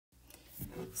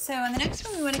So in the next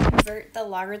one, we want to convert the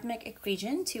logarithmic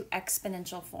equation to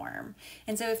exponential form.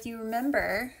 And so if you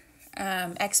remember,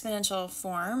 exponential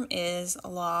form is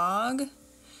log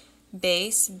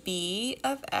base b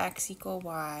of x equal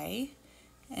y.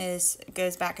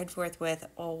 Goes back and forth with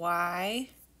y.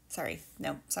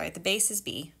 The base is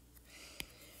b.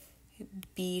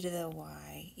 B to the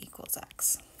y equals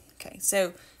x. Okay,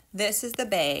 so this is the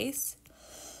base.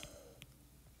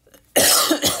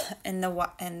 and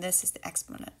this is the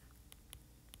exponent.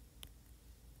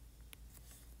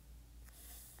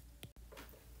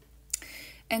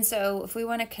 And so if we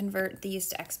want to convert these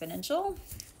to exponential,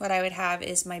 what I would have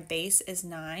is my base is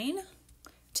 9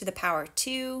 to the power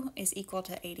 2 is equal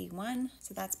to 81.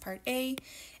 So that's part A.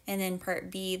 And then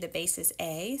part B, the base is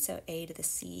A, so A to the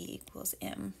C equals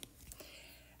M.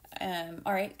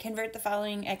 All right, convert the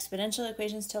following exponential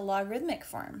equations to logarithmic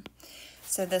form.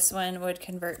 So this one would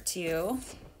convert to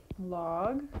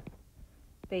log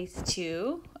base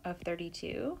 2 of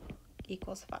 32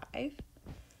 equals 5.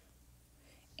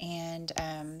 And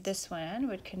this one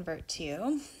would convert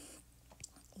to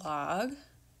log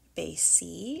base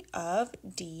c of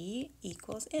d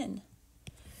equals n.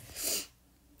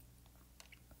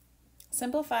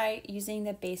 Simplify using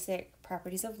the basic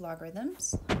properties of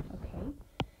logarithms. Okay.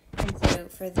 And so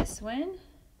for this one,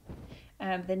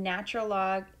 the natural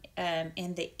log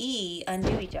and the e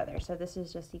undo each other. So this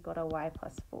is just equal to y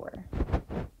plus 4.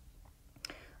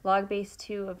 Log base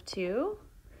 2 of 2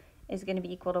 is going to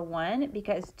be equal to 1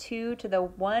 because 2 to the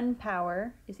 1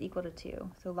 power is equal to 2.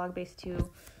 So log base 2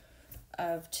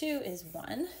 of 2 is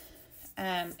 1.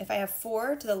 If I have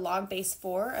 4 to the log base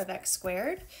 4 of x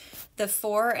squared, the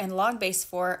 4 and log base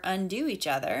 4 undo each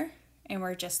other, and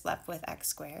we're just left with x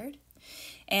squared.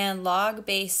 And log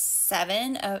base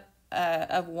 7 of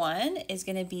 1 is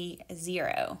going to be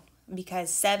 0 because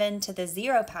 7 to the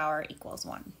 0 power equals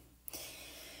 1.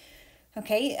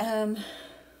 Okay,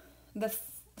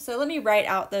 so let me write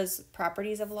out those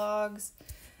properties of logs.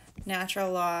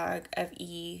 Natural log of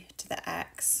e to the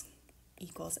x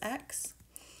equals x.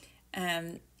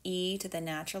 E to the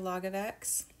natural log of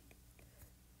x.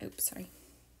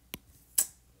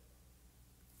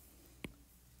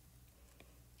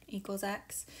 Equals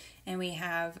x. And we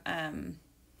have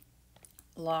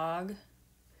log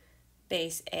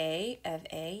base a of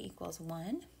a equals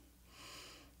 1.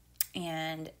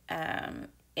 And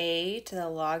a to the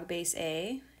log base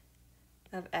a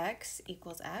of x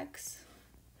equals x.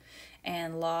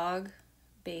 And log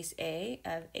base a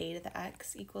of a to the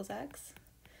x equals x.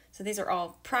 So these are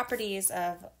all properties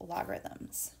of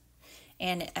logarithms.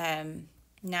 And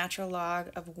natural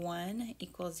log of 1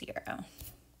 equals 0.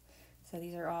 So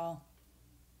these are all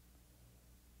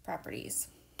properties.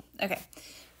 Okay,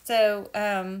 so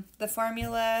the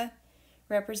formula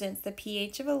represents the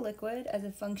pH of a liquid as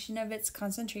a function of its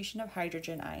concentration of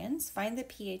hydrogen ions. Find the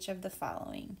pH of the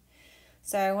following.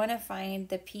 So I want to find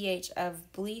the pH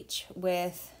of bleach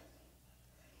with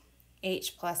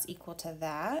H plus equal to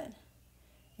that.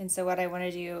 And so what I want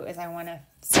to do is I want to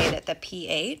say that the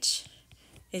pH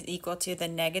is equal to the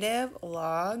negative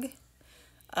log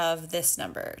of this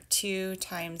number, 2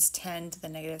 times 10 to the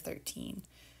negative 13.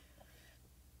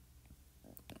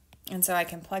 And so I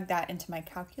can plug that into my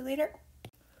calculator,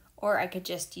 or I could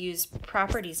just use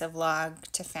properties of log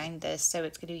to find this. So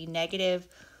it's going to be negative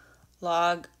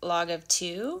log of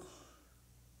 2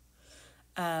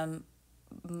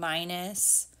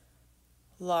 minus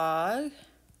log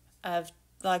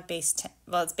base 10,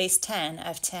 it's base 10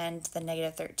 of 10 to the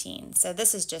negative 13. So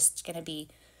this is just going to be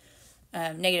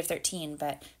negative 13,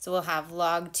 but so we'll have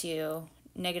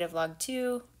negative log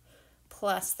 2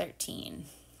 plus 13.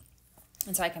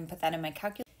 And so I can put that in my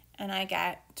calculator, and I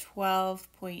got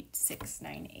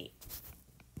 12.698.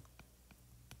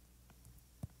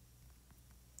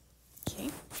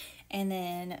 Okay, and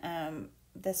then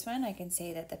this one I can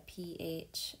say that the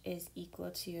pH is equal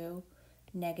to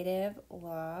negative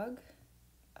log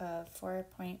of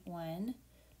 4.1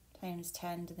 times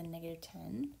 10 to the negative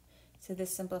 10. So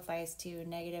this simplifies to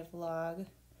negative log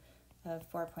of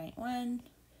 4.1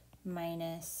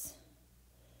 minus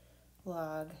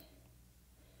log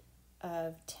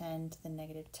of 10 to the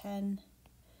negative 10,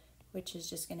 which is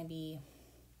just going to be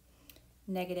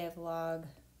negative log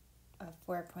of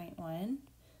 4.1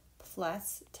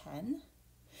 plus 10,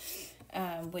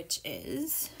 which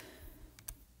is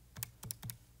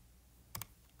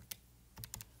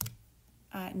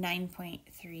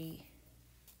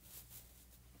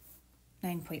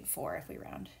 9.4 if we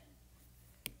round.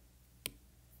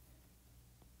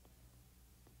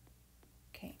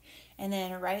 Okay, and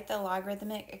then write the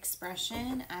logarithmic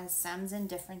expression as sums and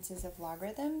differences of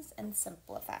logarithms and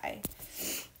simplify.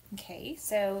 Okay. Okay,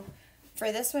 so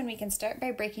for this one, we can start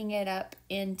by breaking it up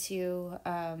into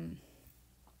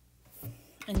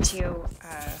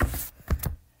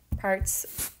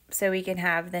parts. So we can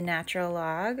have the natural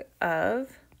log of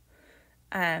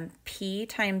p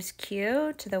times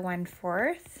q to the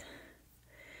 1/4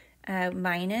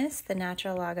 minus the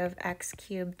natural log of x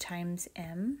cubed times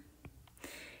m.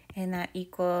 And that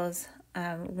equals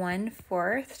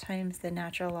 1/4 times the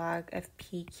natural log of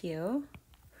pq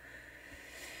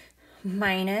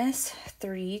minus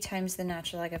 3 times the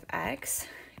natural log of x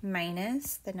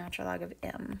minus the natural log of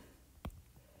m.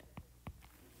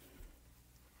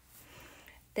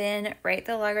 Then write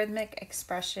the logarithmic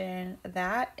expression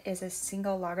that is a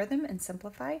single logarithm and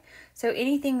simplify. So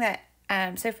anything that,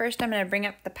 so first I'm going to bring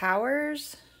up the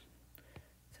powers.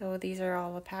 So these are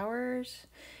all the powers.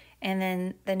 And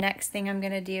then the next thing I'm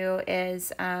going to do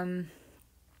is I'll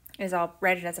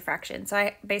write it as a fraction. So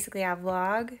I basically have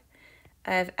log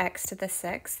of x to the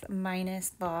 6th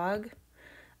minus log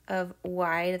of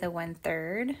y to the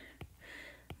 1/3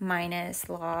 minus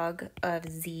log of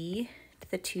z to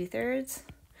the 2/3,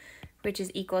 which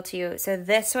is equal to, so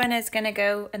this one is going to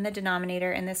go in the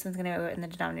denominator and this one's going to go in the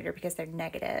denominator because they're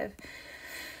negative.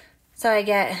 So I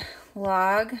get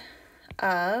log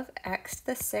of x to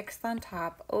the 6th on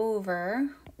top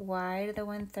over y to the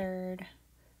 1/3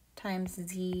 times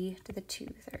z to the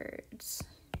 2/3.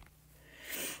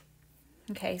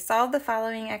 Okay, solve the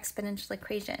following exponential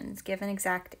equations. Give an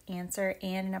exact answer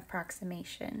and an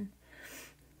approximation.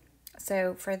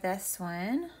 So for this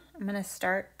one, I'm going to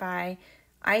start by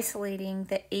isolating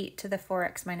the 8 to the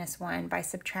 4x minus 1 by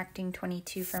subtracting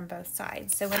 22 from both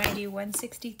sides. So when I do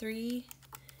 163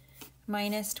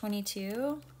 minus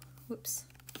 22,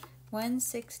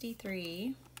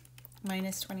 163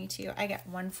 minus 22, I get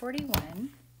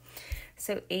 141.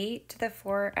 So 8 to the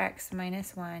 4x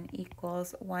minus 1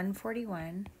 equals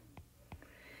 141.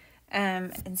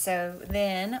 And so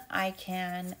then I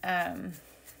can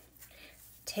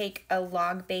take a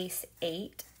log base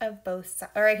 8 of both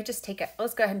sides, or I could just take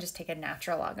let's go ahead and just take a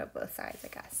natural log of both sides, I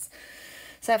guess.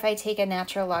 So if I take a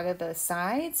natural log of both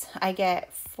sides, I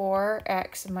get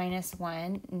 4x minus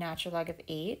 1 natural log of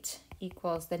 8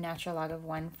 equals the natural log of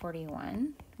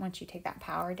 141 once you take that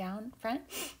power down front.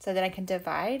 So then I can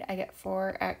divide. I get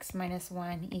 4x minus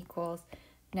 1 equals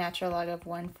natural log of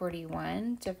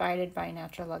 141 divided by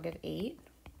natural log of 8.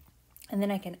 And then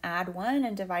I can add 1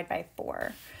 and divide by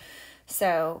 4.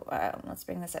 So let's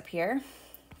bring this up here.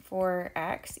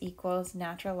 4x equals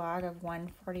natural log of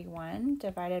 141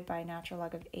 divided by natural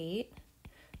log of 8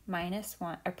 minus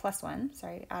 1, or plus 1,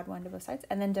 sorry, add 1 to both sides,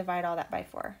 and then divide all that by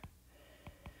 4.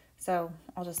 So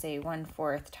I'll just say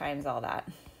 1/4 times all that.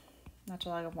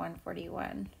 Natural log of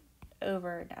 141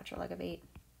 over natural log of 8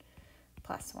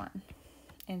 plus 1.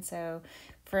 And so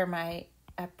for my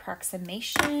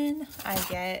approximation, I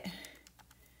get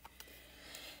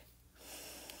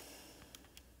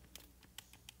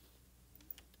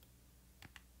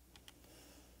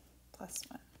plus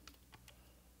 1.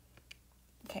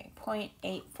 Okay,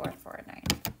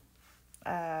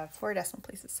 0.8449. 4 decimal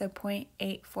places, so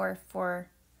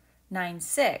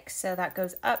 0.84496. So that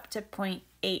goes up to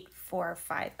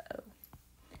 0.8450.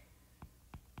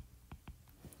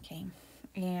 Okay,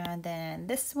 and then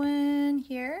this one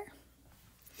here,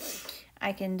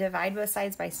 I can divide both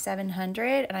sides by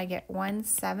 700, and I get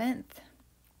 1/7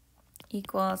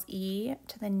 equals e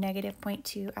to the negative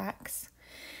 0.2x.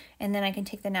 And then I can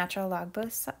take the natural log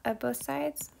of both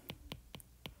sides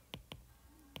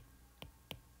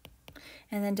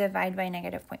and then divide by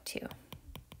negative 0.2.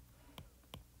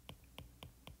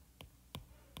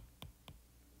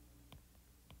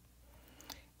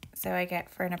 So I get,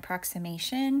 for an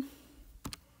approximation,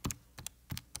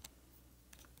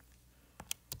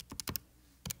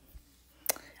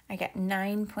 I get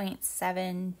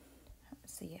 9.7,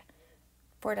 let's see,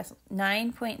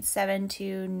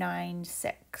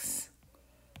 9.7296.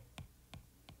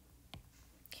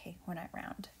 Okay, when I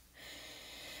round.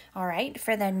 All right,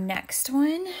 for the next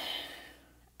one,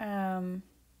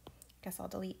 guess I'll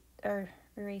delete or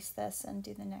erase this and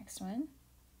do the next one.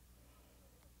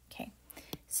 Okay,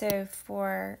 so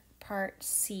for part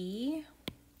C,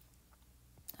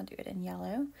 I'll do it in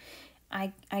yellow.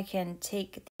 I can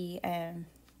take the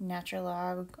natural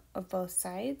log of both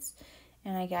sides,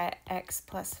 and I get x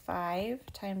plus 5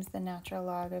 times the natural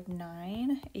log of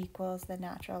 9 equals the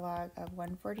natural log of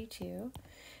 142.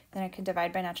 Then I can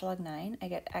divide by natural log 9. I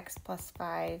get x plus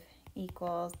 5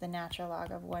 equals the natural log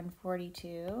of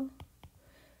 142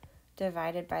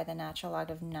 divided by the natural log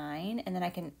of 9. And then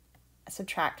I can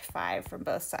subtract 5 from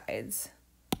both sides.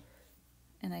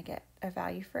 And I get a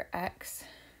value for x.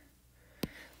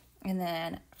 And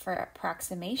then for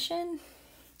approximation,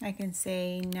 I can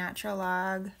say natural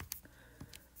log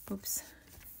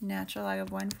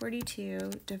of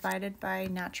 142 divided by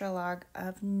natural log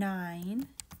of 9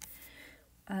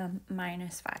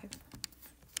 minus 5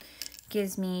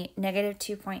 gives me negative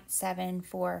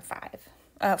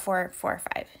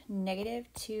 2.745. Negative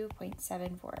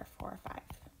 2.7445.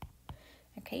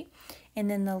 Okay, and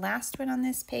then the last one on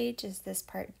this page is this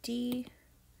part D.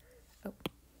 Oh,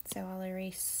 so I'll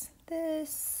erase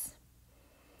this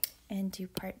and do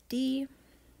part D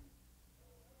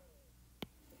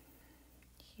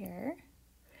here.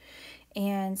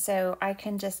 And so I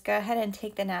can just go ahead and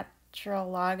take the natural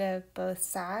log of both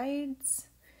sides.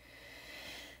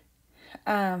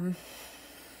 And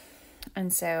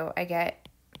so I get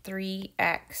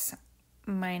 3x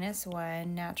minus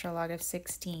 1 natural log of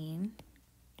 16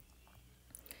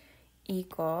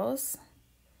 equals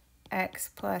x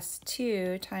plus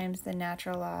 2 times the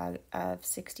natural log of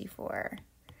 64.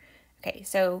 Okay,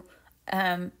 so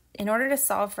in order to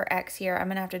solve for x here, I'm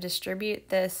going to have to distribute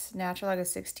this natural log of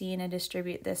 16 and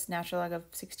distribute this natural log of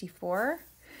 64.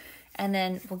 And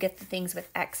then we'll get the things with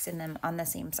x in them on the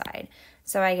same side.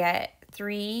 So I get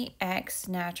 3x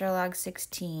natural log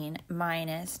 16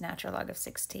 minus natural log of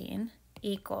 16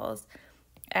 equals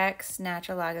x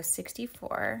natural log of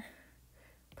 64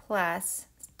 plus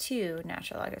 2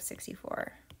 natural log of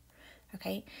 64.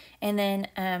 Okay, and then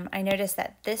I noticed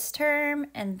that this term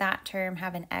and that term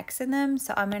have an x in them,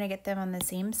 so I'm going to get them on the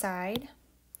same side.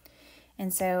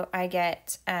 And so I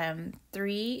get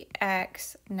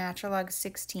 3x natural log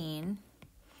 16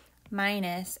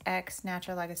 minus x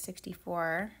natural log of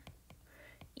 64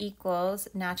 equals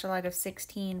natural log of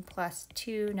 16 plus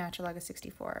 2 natural log of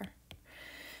 64.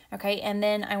 Okay, and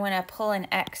then I want to pull an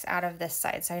x out of this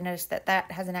side. So I noticed that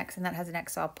that has an x and that has an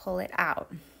x, so I'll pull it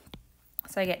out.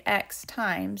 So I get x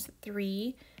times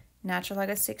 3 natural log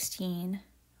of 16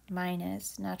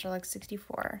 minus natural log of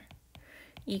 64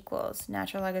 equals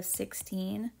natural log of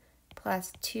 16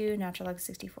 plus 2 natural log of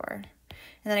 64.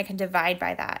 And then I can divide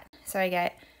by that. So I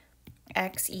get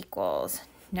x equals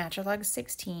natural log of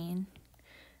 16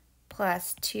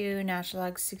 plus 2 natural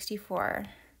log of 64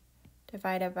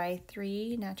 divided by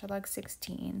 3 natural log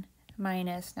 16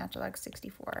 minus natural log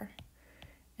 64.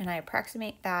 And I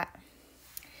approximate that,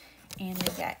 and we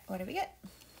get, what do we get?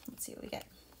 Let's see what we get.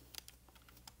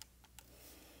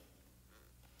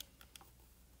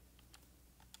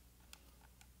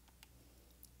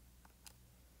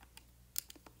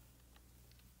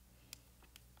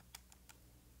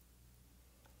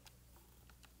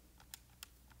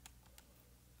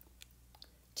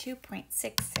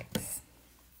 .66.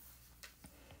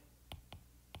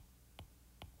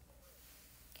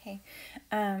 Okay,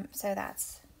 so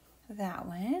that's that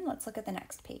one. Let's look at the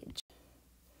next page.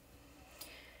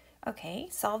 Okay,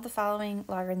 solve the following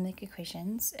logarithmic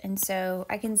equations. And so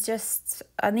I can just,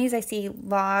 on these I see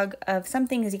log of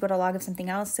something is equal to log of something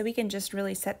else, so we can just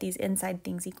really set these inside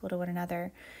things equal to one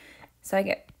another. So I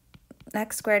get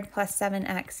x squared plus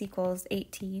 7x equals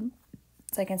 18.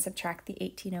 So I can subtract the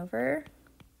 18 over.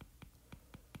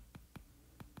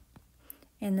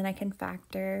 And then I can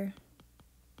factor.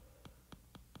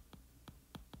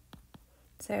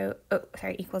 So,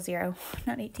 equals 0,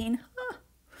 not 18. Oh,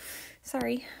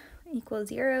 sorry, equals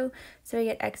 0. So I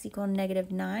get x equal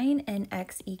 -9 and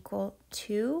x equal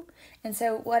 2. And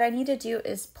so what I need to do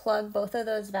is plug both of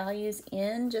those values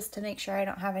in just to make sure I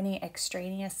don't have any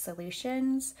extraneous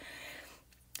solutions.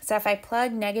 So if I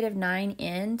plug -9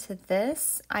 into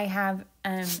this, I have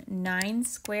 9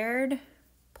 squared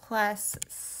plus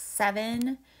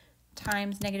 7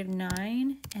 times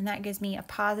 -9, and that gives me a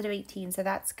positive 18, so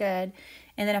that's good.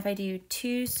 And then if I do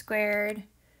 2 squared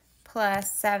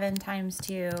plus 7 times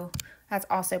 2, that's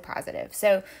also positive.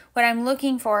 So what I'm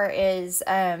looking for is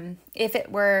if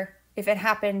it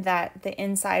happened that the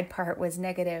inside part was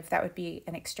negative, that would be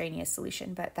an extraneous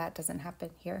solution, but that doesn't happen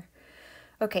here.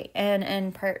 Okay, and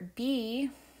in part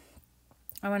B,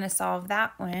 I want to solve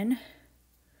that one.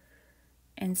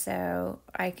 And so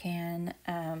I can,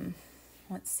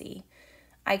 let's see,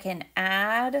 I can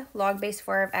add log base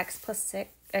 4 of x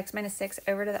minus 6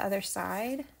 over to the other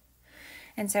side.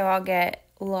 And so I'll get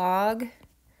log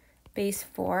base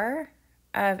 4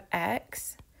 of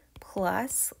x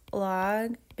plus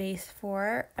log base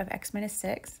 4 of x minus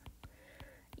 6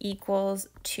 equals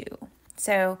 2.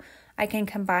 So I can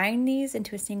combine these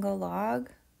into a single log,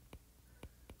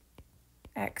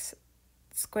 x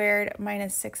squared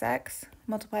minus 6x,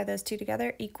 multiply those two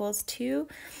together, equals 2.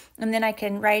 And then I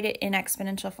can write it in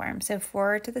exponential form. So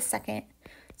 4 to the second.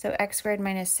 So x squared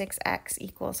minus 6x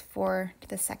equals 4 to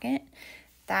the second.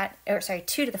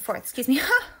 2 to the fourth, excuse me.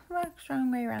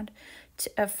 wrong way around.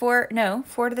 4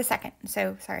 to the second.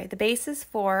 So sorry, the base is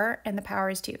 4 and the power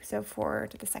is 2. So 4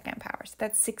 to the second power. So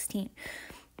that's 16.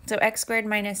 So x squared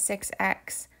minus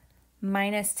 6x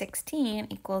minus 16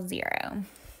 equals 0.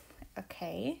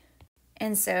 Okay.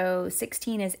 And so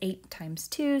 16 is 8 times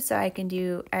 2, so I can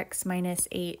do x minus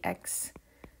 8x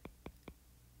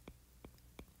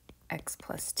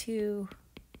plus 2.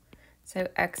 So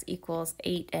x equals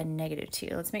 8 and negative 2.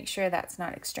 Let's make sure that's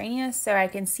not extraneous. So I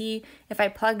can see if I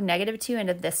plug negative 2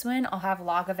 into this one, I'll have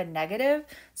log of a negative.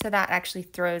 So that actually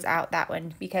throws out that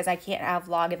one because I can't have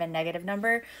log of a negative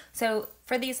number. So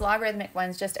for these logarithmic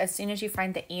ones, just as soon as you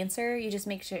find the answer, you just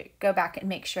go back and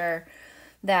make sure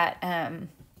that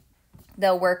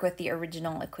they'll work with the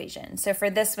original equation. So for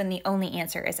this one, the only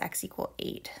answer is x equal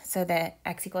 8. So that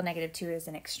x equal negative 2 is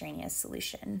an extraneous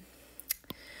solution.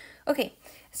 Okay,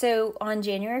 so on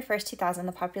January 1st, 2000,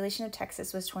 the population of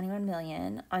Texas was 21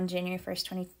 million. On January 1st,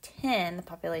 2010, the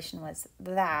population was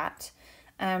that.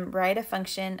 Write a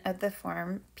function of the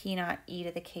form p naught e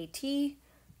to the kt,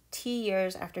 t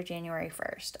years after January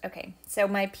 1st. Okay, so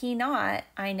my p naught,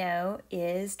 I know,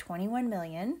 is 21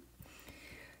 million.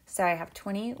 So I have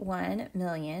 21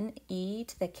 million e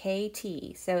to the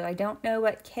kt. So I don't know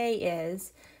what k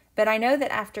is, but I know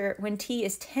that when t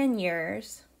is 10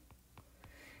 years,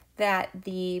 that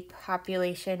the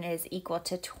population is equal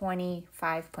to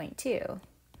 25.2.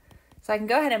 So I can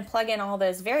go ahead and plug in all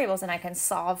those variables and I can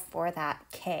solve for that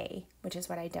k, which is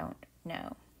what I don't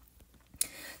know.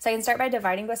 So I can start by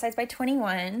dividing both sides by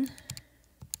 21.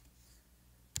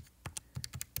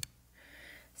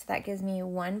 So that gives me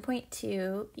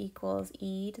 1.2 equals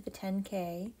e to the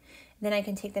 10k. Then I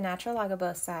can take the natural log of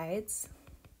both sides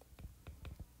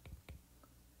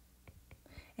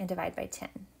and divide by 10.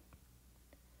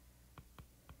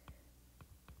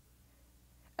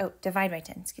 Oh, divide by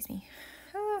 10, excuse me.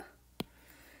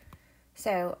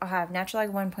 So I'll have natural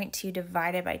log 1.2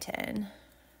 divided by 10.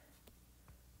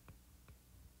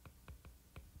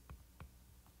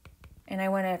 And I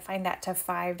want to find that to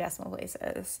 5 decimal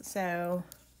places. So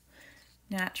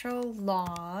natural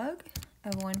log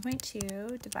of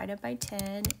 1.2 divided by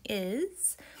 10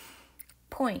 is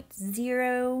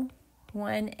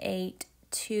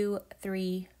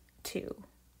 0.018232.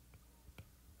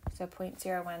 So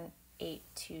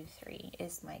 0.01823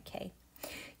 is my k.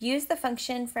 Use the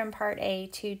function from part A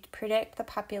to predict the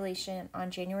population on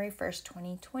January 1st,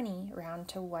 2020, round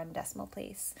to 1 decimal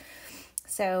place.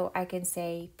 So I can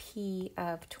say P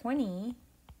of 20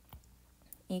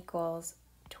 equals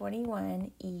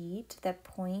 21 e to the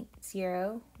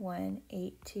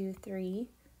 0.01823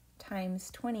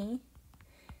 times 20.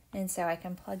 And so I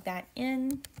can plug that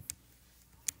in.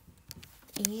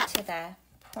 E to the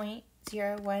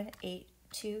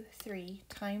 0.01823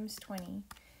 times 20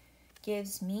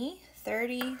 gives me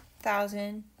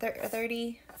 30,000,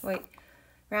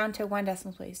 round to 1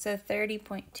 decimal place, so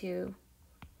 30.2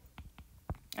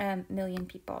 million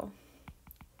people.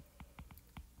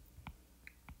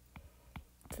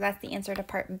 So that's the answer to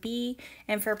part B.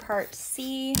 And for part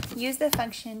C, use the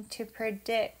function to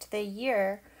predict the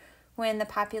year when the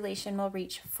population will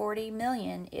reach 40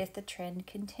 million if the trend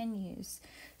continues.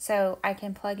 So I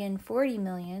can plug in 40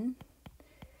 million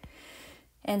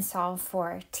and solve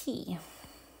for t.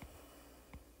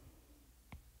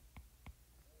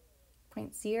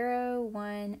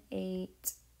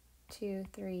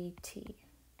 0.01823t.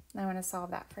 I want to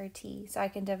solve that for t. So I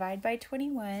can divide by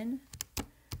 21.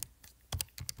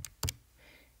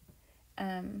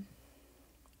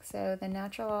 So the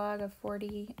natural log of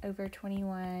 40 over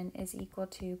 21 is equal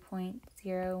to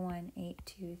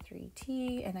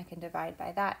 0.01823t, and I can divide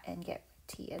by that and get what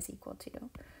t is equal to.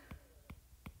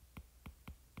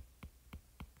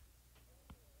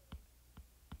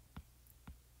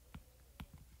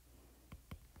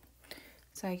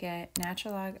 So I get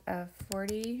natural log of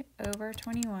 40 over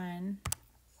 21.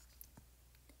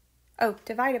 Oh,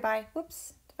 divided by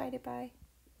 0.018.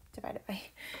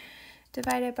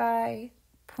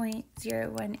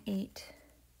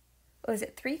 Oh, is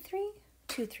it 33?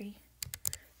 23.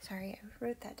 Sorry, I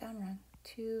wrote that down wrong.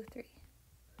 23.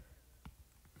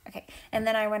 Okay, and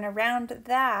then I want to round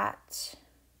that.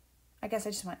 I guess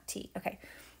I just want t. Okay,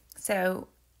 so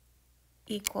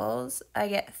equals, I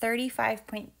get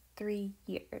 35.3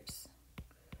 years.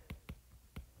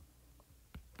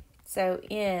 So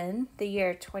in the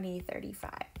year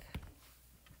 2035.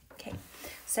 Okay,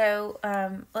 so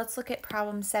let's look at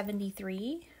problem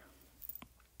 73.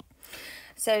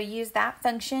 So use that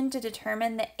function to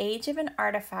determine the age of an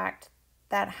artifact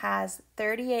that has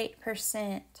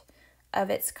 38% of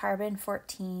its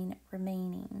carbon-14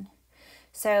 remaining.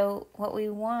 So what we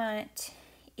want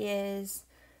is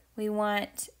we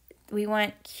want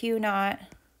Q naught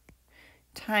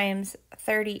times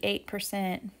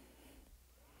 38%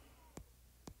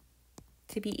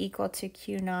 to be equal to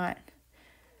Q naught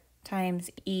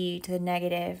times e to the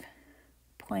negative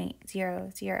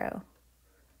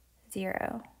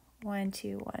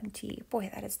 0.000121 t. Boy,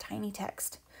 that is tiny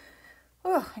text.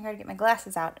 Oh, I gotta get my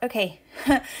glasses out. Okay,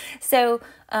 so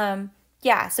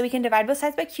yeah, so we can divide both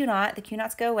sides by Q naught. The Q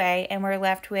naughts go away, and we're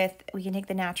left with, we can take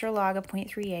the natural log of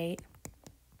 0.38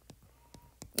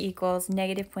 equals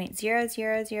negative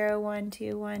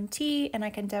 0.000121 t, and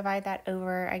I can divide that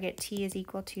over. I get t is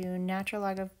equal to natural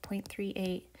log of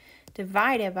 0.38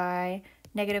 divided by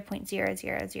negative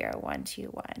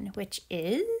 0.000121, which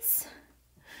is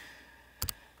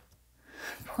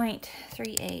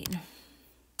 0.38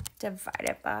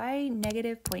 divided by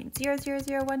negative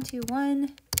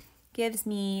 0.000121 gives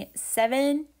me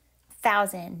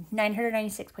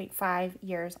 7,996.5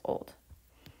 years old.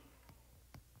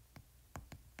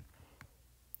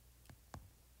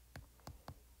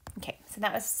 Okay, so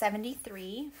that was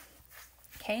 73.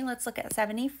 Okay, let's look at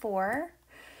 74.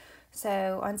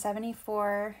 So on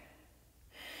 74,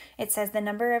 it says the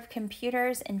number of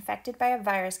computers infected by a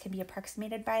virus can be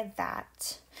approximated by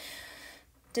that.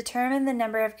 Determine the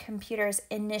number of computers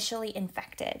initially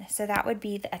infected. So that would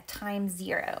be at time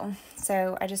 0.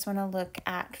 So I just want to look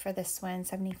at, for this one,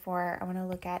 74, I want to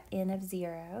look at n of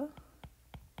 0,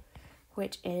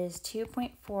 which is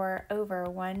 2.4 over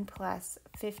 1 plus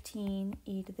 15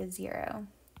 e to the 0.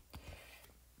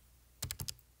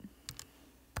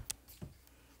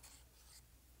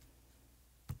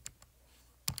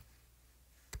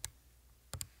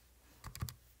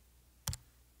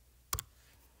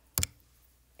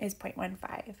 Is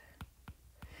 0.15,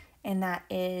 and that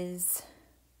is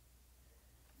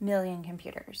million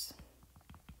computers.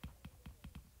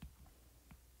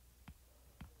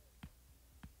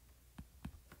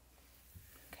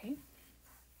 Okay.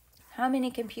 How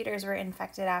many computers were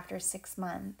infected after 6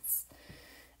 months?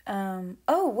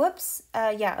 Oh, whoops.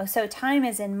 Yeah, so time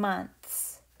is in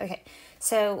months. Okay,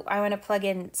 so I want to plug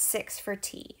in 6 for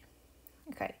t.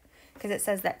 Okay. Because it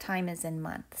says that time is in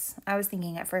months. I was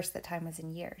thinking at first that time was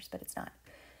in years, but it's not.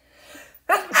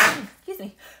 Excuse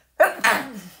me.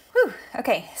 Whew.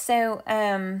 Okay, so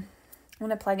I'm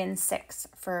going to plug in 6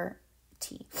 for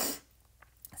t.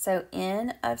 So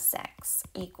n of 6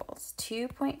 equals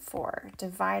 2.4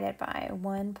 divided by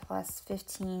 1 plus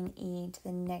 15 e to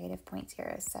the negative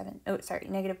 0.07. Oh, sorry,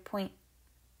 negative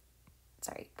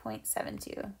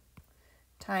 0.72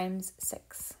 times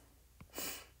 6.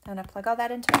 I'm going to plug all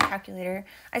that into my calculator.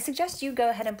 I suggest you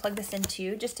go ahead and plug this in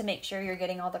too, just to make sure you're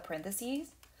getting all the parentheses.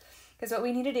 Because what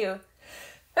we need to do,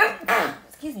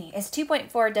 excuse me, is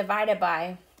 2.4 divided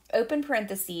by, open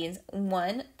parentheses,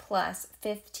 1 plus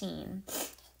 15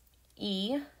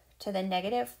 e to the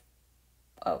negative,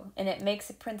 oh, and it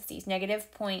makes a parentheses, negative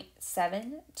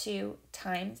 0.72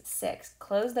 times 6.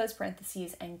 Close those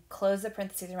parentheses and close the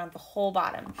parentheses around the whole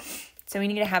bottom. So we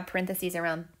need to have parentheses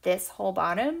around this whole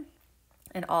bottom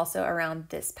and also around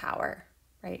this power,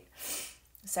 right?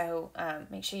 So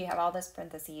make sure you have all those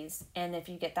parentheses, and if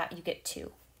you get that, you get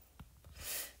 2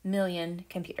 million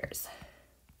computers.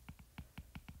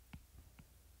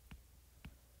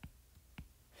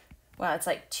 Well, it's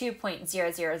like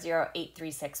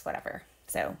 2.000836, whatever.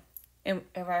 So if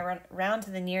I run round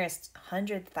to the nearest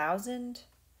 100,000,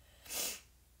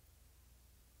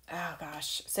 oh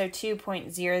gosh, so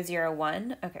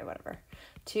 2.001, okay, whatever.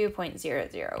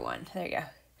 2.001. There you go.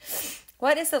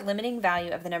 What is the limiting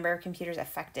value of the number of computers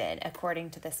affected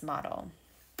according to this model?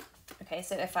 Okay,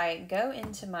 so if I go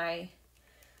into my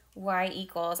y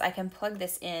equals, I can plug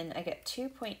this in. I get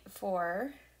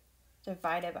 2.4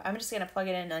 divided by, I'm just going to plug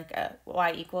it in like a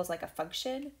y equals like a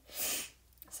function.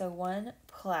 So 1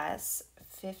 plus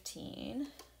 15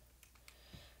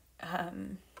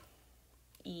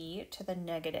 e to the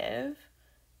negative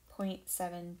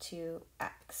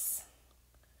 0.72x.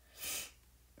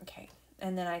 Okay,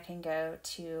 and then I can go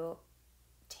to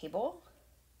table,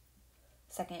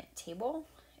 second table,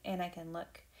 and I can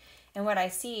look. And what I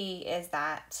see is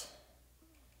that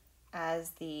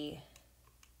as the,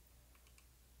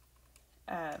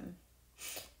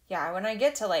 yeah, when I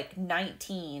get to like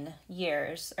 19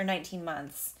 years or 19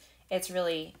 months, it's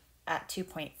really at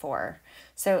 2.4.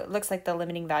 So it looks like the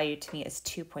limiting value to me is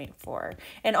 2.4.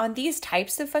 And on these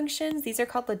types of functions, these are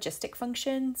called logistic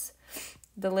functions.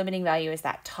 The limiting value is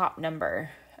that top number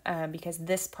because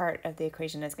this part of the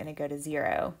equation is going to go to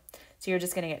 0. So you're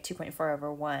just going to get 2.4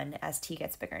 over 1 as t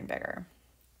gets bigger and bigger.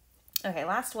 Okay,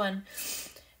 last one.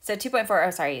 So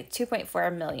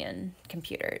 2.4 million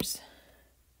computers.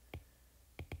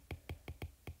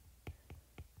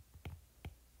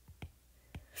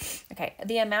 Okay,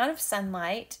 the amount of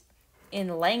sunlight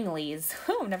in Langley's,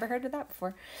 oh, never heard of that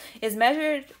before, is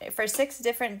measured for 6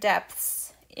 different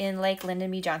depths in Lake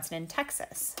Lyndon B. Johnson in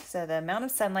Texas. So the amount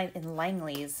of sunlight in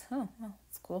Langley's, oh, well,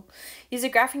 that's cool. Use a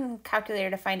graphing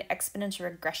calculator to find exponential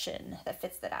regression that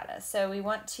fits the data. So we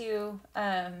want to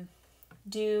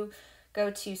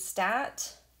go to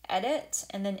stat, edit,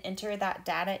 and then enter that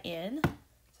data in.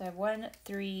 So I have 1,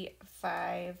 3,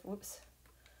 5,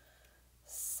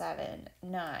 7,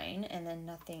 9, and then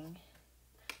nothing.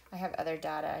 I have other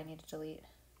data I need to delete.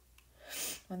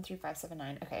 1, 3, 5, 7,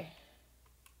 9. Okay.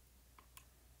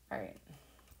 All right.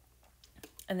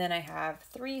 And then I have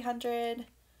 300,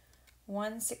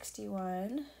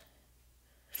 161,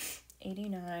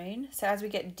 89. So as we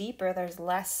get deeper, there's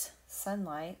less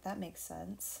sunlight. That makes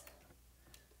sense.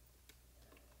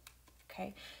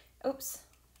 Okay. Oops.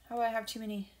 How do I have too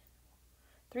many?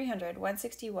 300,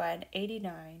 161,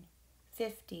 89,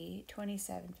 50,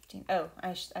 27, 15. Oh,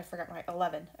 I forgot my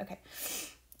 11. Okay.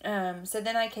 So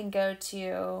then I can go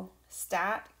to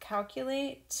stat,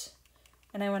 calculate,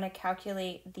 and I want to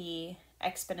calculate the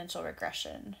exponential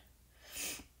regression.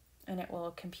 And it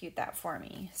will compute that for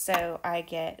me. So I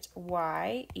get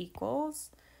y equals,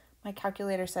 my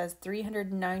calculator says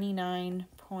 399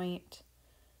 point,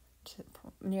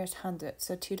 nearest hundred,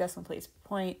 so 2 decimal places,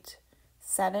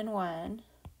 0.71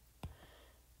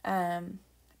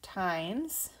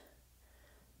 times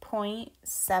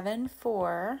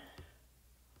 0.74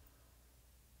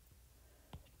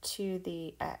 to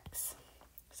the x.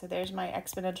 So there's my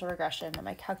exponential regression that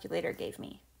my calculator gave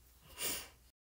me.